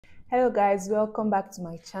Hello guys, welcome back to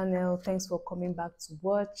my channel. Thanks for coming back to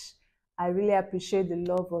watch. I really appreciate the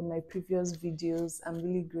love on my previous videos. I'm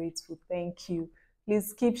really grateful. Thank you.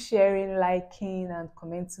 Please keep sharing, liking and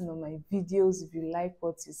commenting on my videos if you like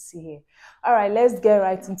what you see here. All right, let's get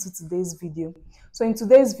right into today's video. So in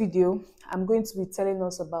today's video, I'm going to be telling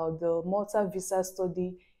us about the Malta visa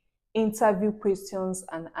study interview questions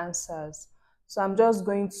and answers. So I'm just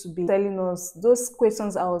going to be telling us those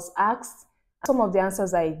questions I was asked, some of the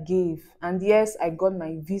answers I gave, and yes, I got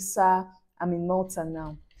my visa. I'm in Malta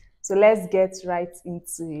now. So let's get right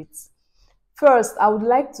into it. First, I would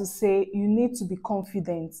like to say you need to be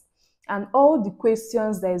confident, and all the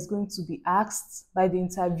questions that is going to be asked by the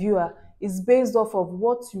interviewer is based off of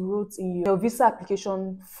what you wrote in your visa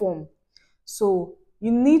application form. So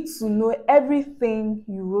you need to know everything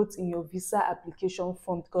you wrote in your visa application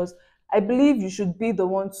form, because I believe you should be the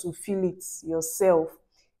one to fill it yourself.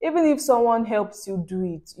 Even if someone helps you do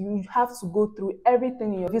it, you have to go through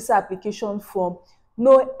everything in your visa application form,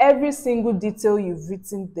 know every single detail you've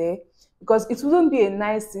written there, because it wouldn't be a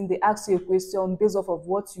nice thing they ask you a question based off of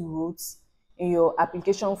what you wrote in your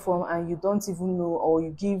application form and you don't even know, or you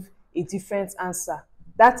give a different answer.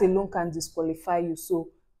 That alone can disqualify you. So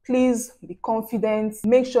please be confident.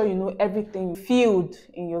 Make sure you know everything you filled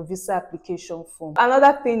in your visa application form.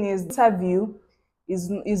 Another thing is, the interview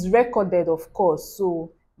is recorded, of course.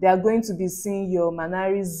 So they are going to be seeing your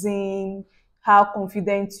mannerism, how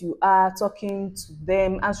confident you are talking to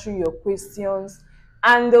them, answering your questions.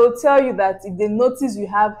 And they'll tell you that if they notice you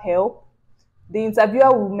have help, the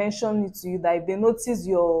interviewer will mention it to you, that if they notice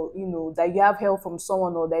that you have help from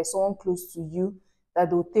someone, or there is someone close to you, that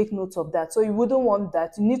they'll take note of that. So you wouldn't want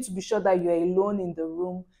that. You need to be sure that you're alone in the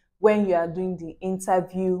room when you are doing the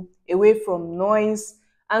interview, away from noise,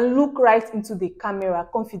 and look right into the camera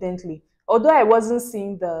confidently. Although I wasn't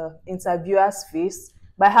seeing the interviewer's face,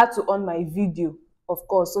 but I had to on my video, of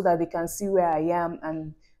course, so that they can see where I am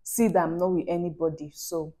and see that I'm not with anybody.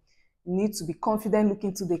 So you need to be confident, look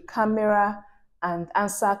into the camera and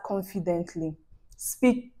answer confidently.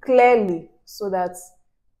 Speak clearly so that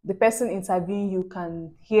the person interviewing you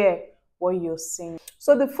can hear what you're saying.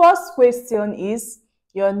 So the first question is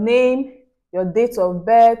your name, your date of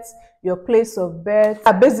birth, your place of birth.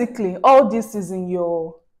 Basically, all this is in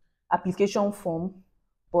your application form,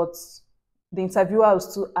 but the interviewer will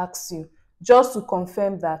still ask you just to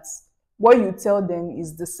confirm that what you tell them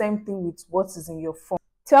is the same thing with what is in your form.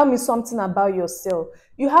 Tell me something about yourself.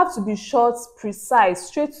 You have to be short, precise,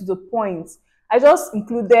 straight to the point. I just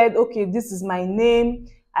included, okay, this is my name.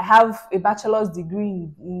 I have a bachelor's degree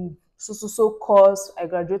in so course. I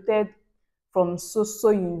graduated from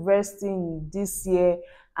so university in this year,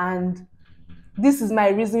 and this is my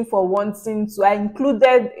reason for wanting to, I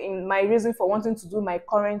included in my reason for wanting to do my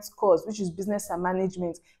current course, which is business and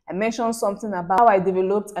management. I mentioned something about how I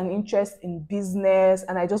developed an interest in business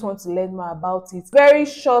and I just want to learn more about it. Very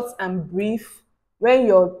short and brief. When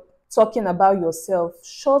you're talking about yourself,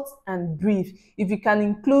 short and brief. If you can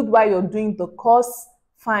include why you're doing the course,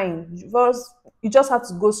 fine. You just have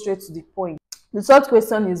to go straight to the point. The third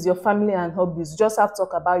question is your family and hobbies. You just have to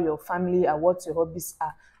talk about your family and what your hobbies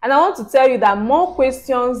are. And I want to tell you that more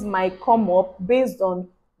questions might come up based on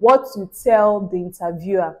what you tell the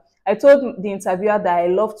interviewer. I told the interviewer that I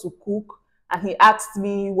love to cook, and he asked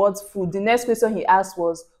me what food. The next question he asked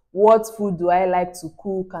was, what food do I like to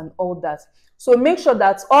cook, and all that. So make sure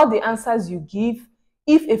that all the answers you give,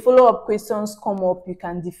 if a follow-up questions come up, you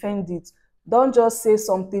can defend it. Don't just say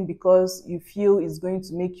something because you feel it's going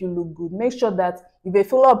to make you look good. Make sure that if a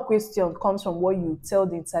follow-up question comes from what you tell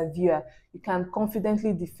the interviewer, you can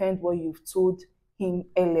confidently defend what you've told him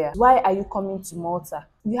earlier. Why are you coming to Malta?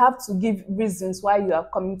 You have to give reasons why you are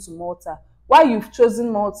coming to Malta, why you've chosen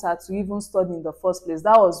Malta to even study in the first place.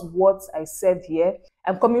 That was what I said here.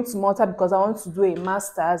 I'm coming to Malta because I want to do a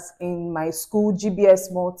master's in my school,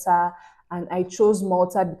 GBS Malta. And I chose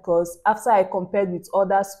Malta because after I compared with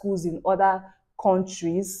other schools in other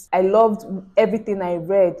countries, I loved everything I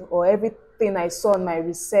read or everything I saw in my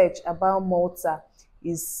research about Malta.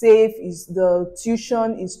 Is safe, is the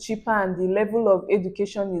tuition is cheaper, and the level of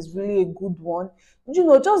education is really a good one.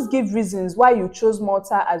 Just give reasons why you chose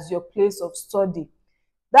Malta as your place of study.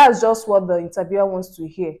 That's just what the interviewer wants to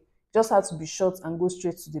hear. Just have to be short and go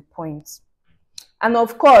straight to the point. And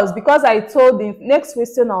of course, because I told the next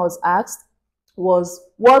question I was asked was,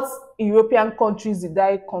 what European countries did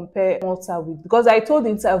I compare Malta with? Because I told the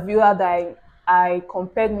interviewer that I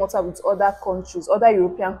compared Malta with other countries, other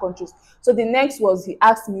European countries. So the next was, he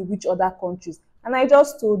asked me which other countries. And I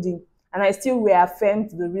just told him. And I still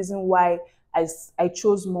reaffirmed the reason why I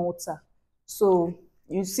chose Malta. So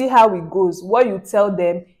You see how it goes. What you tell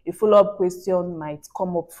them, a follow-up question might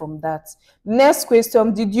come up from that. Next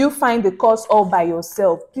question: did you find the course all by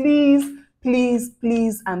yourself? Please, please,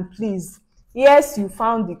 please, and please. Yes, you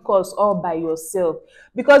found the course all by yourself,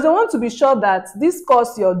 because they want to be sure that this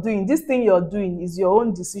course you're doing, this thing you're doing, is your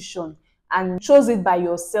own decision and you chose it by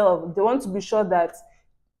yourself. They want to be sure that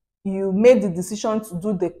you made the decision to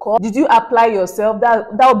do the course. Did you apply yourself?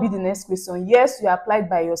 That will be the next question. Yes, you applied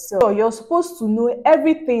by yourself. So you're supposed to know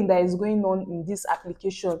everything that is going on in this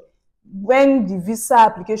application. When the visa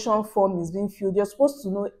application form is being filled, you're supposed to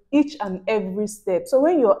know each and every step. So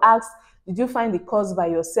when you're asked, did you find the course by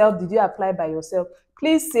yourself? Did you apply by yourself?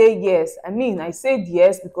 Please say yes. I said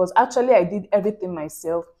yes because actually I did everything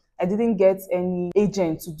myself. I didn't get any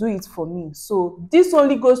agent to do it for me. So this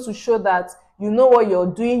only goes to show that you know what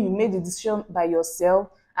you're doing, you made the decision by yourself,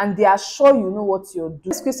 and they are sure you know what you're doing.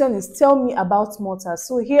 This question is, tell me about Malta.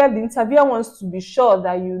 So here the interviewer wants to be sure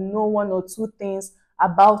that you know one or two things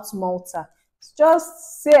about Malta.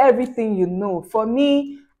 Just say everything you know. For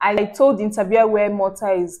me, I told the interviewer where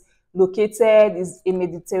Malta is located. Is a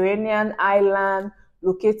Mediterranean island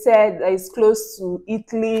located, is close to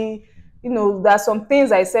Italy. You know, there are some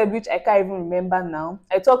things I said which I can't even remember now.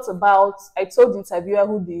 I told the interviewer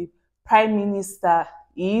who the prime minister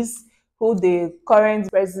is, who the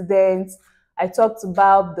current president. I talked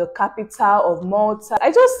about the capital of Malta.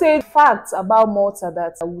 I just said facts about Malta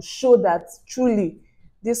that will show that truly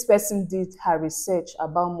this person did her research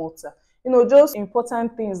about Malta. You know, just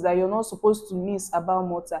important things that you're not supposed to miss about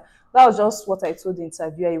Malta. That was just what I told the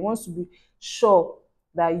interviewer. He wants to be sure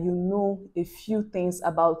that you know a few things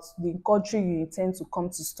about the country you intend to come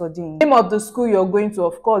to study in. The name of the school you're going to,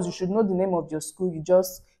 of course, you should know the name of your school. You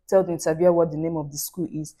just tell the interviewer what the name of the school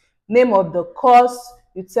is. Name of the course,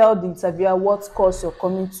 you tell the interviewer what course you're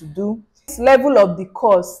coming to do. Level of the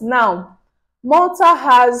course. Now,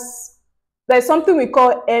 there's something we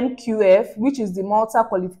call MQF, which is the Malta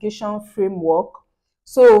Qualification Framework.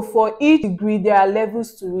 So for each degree, there are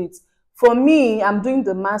levels to it. For me, I'm doing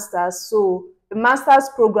the master's, so the master's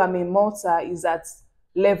program in Malta is at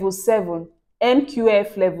level 7,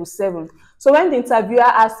 MQF level 7. So when the interviewer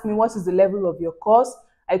asked me what is the level of your course,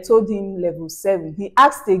 I told him level 7. He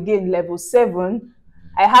asked again, level 7.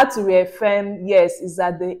 I had to reaffirm, yes, is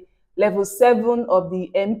at the level 7 of the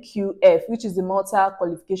MQF, which is the Malta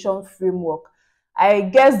Qualification Framework. I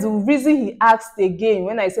guess the reason he asked again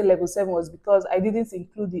when I said level 7 was because I didn't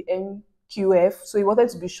include the MQF. So he wanted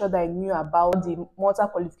to be sure that I knew about the Malta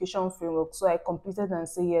Qualification Framework. So I completed and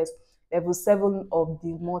said yes, level 7 of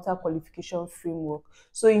the Malta Qualification Framework.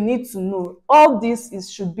 So you need to know all this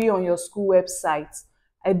should be on your school website.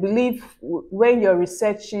 I believe when you're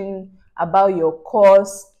researching about your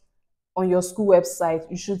course on your school website,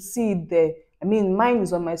 you should see it there. Mine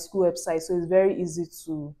is on my school website, so it's very easy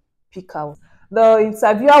to pick out. The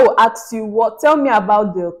interviewer will ask you, tell me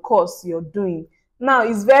about the course you're doing. Now,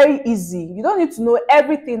 it's very easy. You don't need to know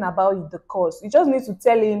everything about the course. You just need to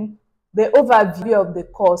tell him the overview of the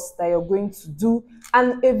course that you're going to do.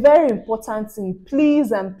 And a very important thing,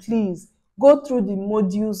 please and please go through the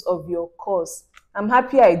modules of your course. I'm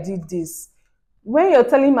happy I did this. When you're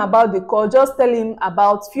telling him about the course, just tell him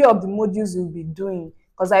about few of the modules you'll be doing.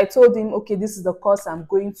 Because I told him, okay, this is the course I'm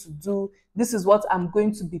going to do. This is what I'm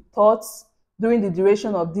going to be taught during the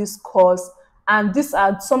duration of this course. And these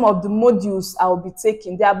are some of the modules I'll be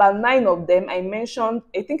taking. There are about 9 of them. I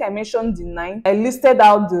think I mentioned the 9. I listed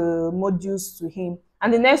out the modules to him.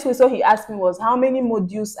 And the next question he asked me was, how many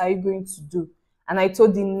modules are you going to do? And I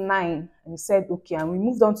told him 9. And he said, okay. And we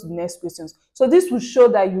moved on to the next questions. So this will show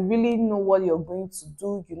that you really know what you're going to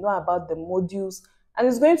do. You know about the modules. And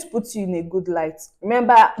it's going to put you in a good light.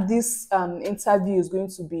 Remember, this interview is going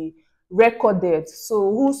to be recorded.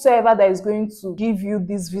 So whosoever that is going to give you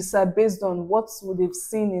this visa based on what they've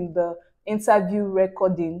seen in the interview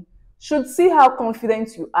recording should see how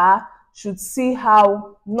confident you are, should see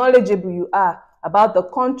how knowledgeable you are about the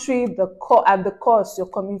country, and the course you're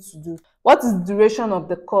coming to do. What is the duration of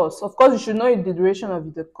the course? Of course, you should know the duration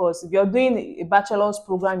of the course. If you're doing a bachelor's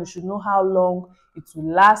program, you should know how long it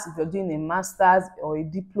will last. If you're doing a master's or a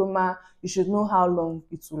diploma, you should know how long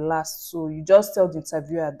it will last. So you just tell the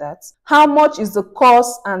interviewer that. How much is the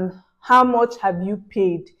course and how much have you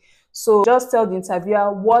paid? So just tell the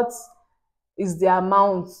interviewer what is the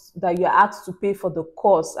amount that you're asked to pay for the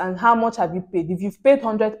course and how much have you paid. If you've paid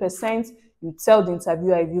 100%, you tell the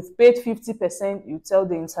interviewer. If you've paid 50%, you tell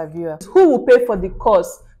the interviewer. Who will pay for the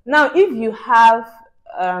course? Now, if you have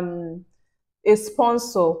a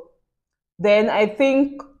sponsor, then I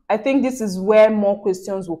think this is where more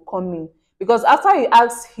questions will come in. Because after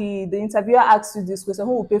the interviewer asks you this question,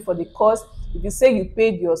 who will pay for the cost? If you say you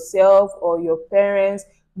paid yourself or your parents,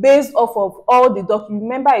 based off of all the documents,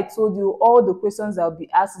 remember I told you all the questions that will be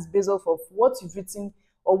asked is based off of what you've written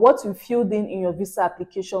or what you filled in your visa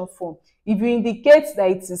application form. If you indicate that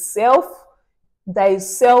it is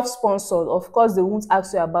self-sponsored, of course they won't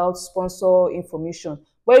ask you about sponsor information.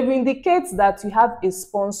 But if you indicate that you have a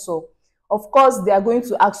sponsor, of course they are going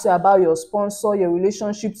to ask you about your sponsor, your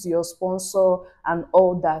relationship to your sponsor, and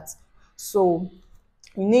all that. So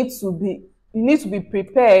you need to be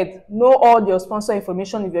prepared, know all your sponsor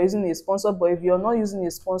information if you're using a sponsor. But if you're not using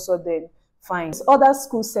a sponsor, then fine. Other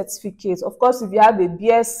school certificates, of course, if you have a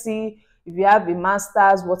BSc, if you have a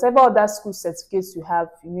master's, whatever other school certificates you have,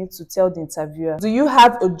 you need to tell the interviewer. Do you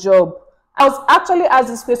have a job? I was actually asked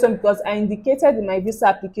this question because I indicated in my visa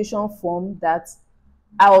application form that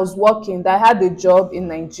I was working, that I had a job in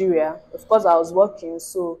Nigeria. Of course, I was working,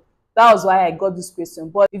 so that was why I got this question.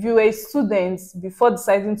 But if you were a student before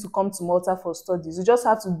deciding to come to Malta for studies, you just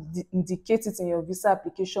have to indicate it in your visa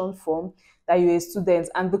application form that you're a student.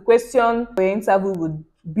 And the question for your interview would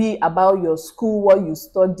be about your school, what you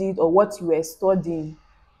studied or what you were studying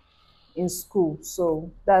in school.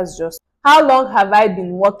 So that's just. How long have I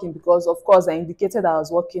been working? Because of course I indicated I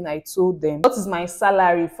was working. I told them. What is my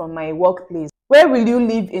salary from my workplace? Where will you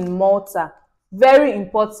live in Malta? Very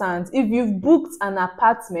important. If you've booked an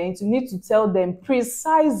apartment, you need to tell them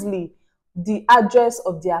precisely the address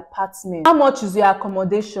of the apartment. How much is your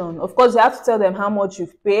accommodation? Of course, you have to tell them how much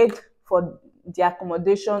you've paid for the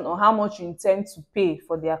accommodation or how much you intend to pay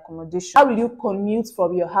for the accommodation. How will you commute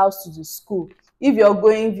from your house to the school? If you're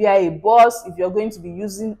going via a bus, if you're going to be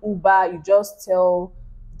using Uber, you just tell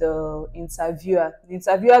the interviewer. The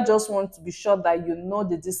interviewer just wants to be sure that you know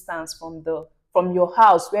the distance from your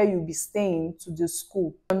house where you'll be staying to the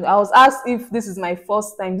school. And I was asked if this is my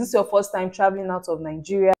first time, this is your first time traveling out of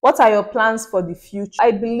Nigeria. What are your plans for the future?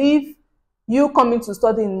 I believe you coming to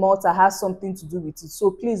study in Malta has something to do with it.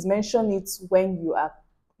 So please mention it when you are,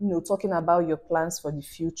 talking about your plans for the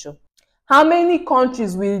future. How many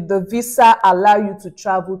countries will the visa allow you to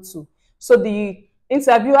travel to? So the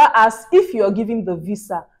interviewer asks, if you're giving the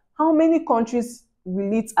visa, how many countries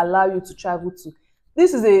will it allow you to travel to?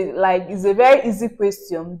 This is a very easy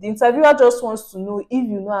question. The interviewer just wants to know if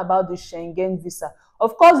you know about the Schengen visa.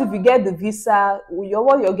 Of course, if you get the visa,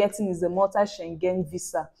 what you're getting is the Malta Schengen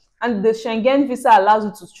visa. And the Schengen visa allows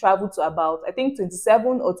you to travel to about, I think,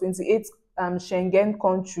 27 or 28 Schengen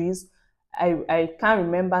countries. I can't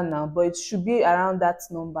remember now, but it should be around that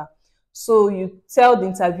number. So you tell the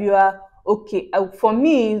interviewer, okay, for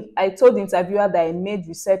me, I told the interviewer that I made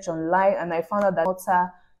research online and I found out that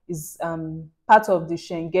Malta is part of the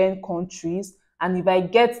Schengen countries, and if I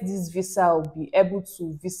get this visa, I'll be able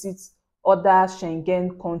to visit other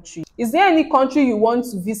Schengen countries. Is there any country you want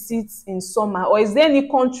to visit in summer, or is there any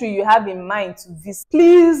country you have in mind to visit?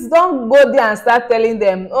 Please don't go there and start telling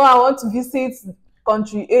them, oh, I want to visit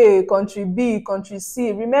country A, country B, country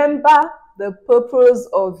C. Remember, the purpose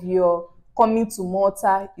of your coming to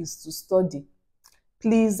Malta is to study.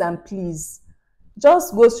 Please and please,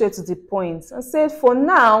 just go straight to the point and say, for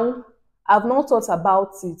now, I've not thought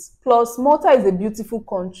about it. Plus, Malta is a beautiful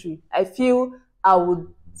country. I feel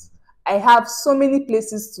I have so many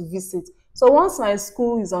places to visit. So once my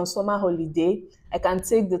school is on summer holiday, I can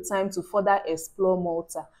take the time to further explore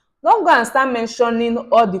Malta. Don't go and start mentioning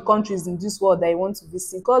all the countries in this world that you want to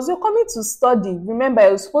visit, because you're coming to study. Remember,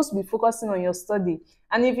 you're supposed to be focusing on your study.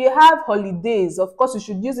 And if you have holidays, of course, you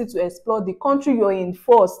should use it to explore the country you're in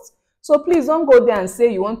first. So please don't go there and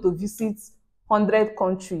say you want to visit 100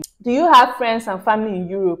 countries. Do you have friends and family in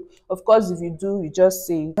Europe? Of course, if you do, you just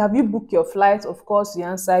say, have you booked your flight? Of course, you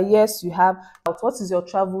answer, yes, you have. What is your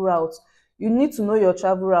travel route? You need to know your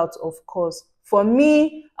travel route, of course. For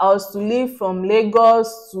me, I was to leave from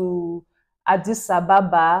Lagos to Addis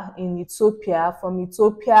Ababa in Ethiopia, from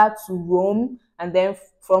Ethiopia to Rome, and then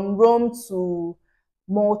from Rome to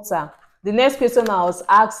Malta. The next question I was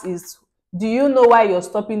asked is, do you know why you're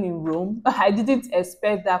stopping in Rome? I didn't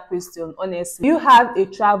expect that question, honestly. Do you have a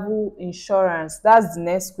travel insurance? That's the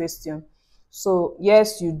next question. So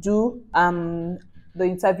yes, you do. The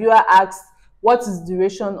interviewer asked, what is the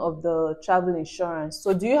duration of the travel insurance?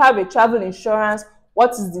 So do you have a travel insurance?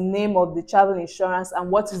 What is the name of the travel insurance and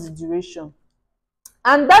what is the duration?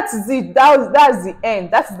 And that is it. That's the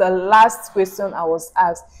end. That's the last question I was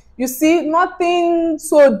asked. You see, nothing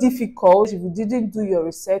so difficult. If you didn't do your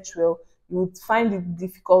research well, you would find it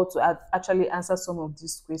difficult to actually answer some of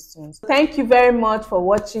these questions. Thank you very much for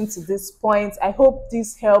watching to this point. I hope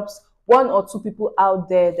this helps. one or two people out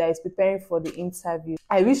there that is preparing for the interview.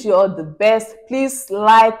 I wish you all the best. Please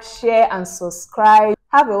like, share, and subscribe.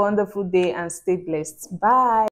 Have a wonderful day and stay blessed. Bye.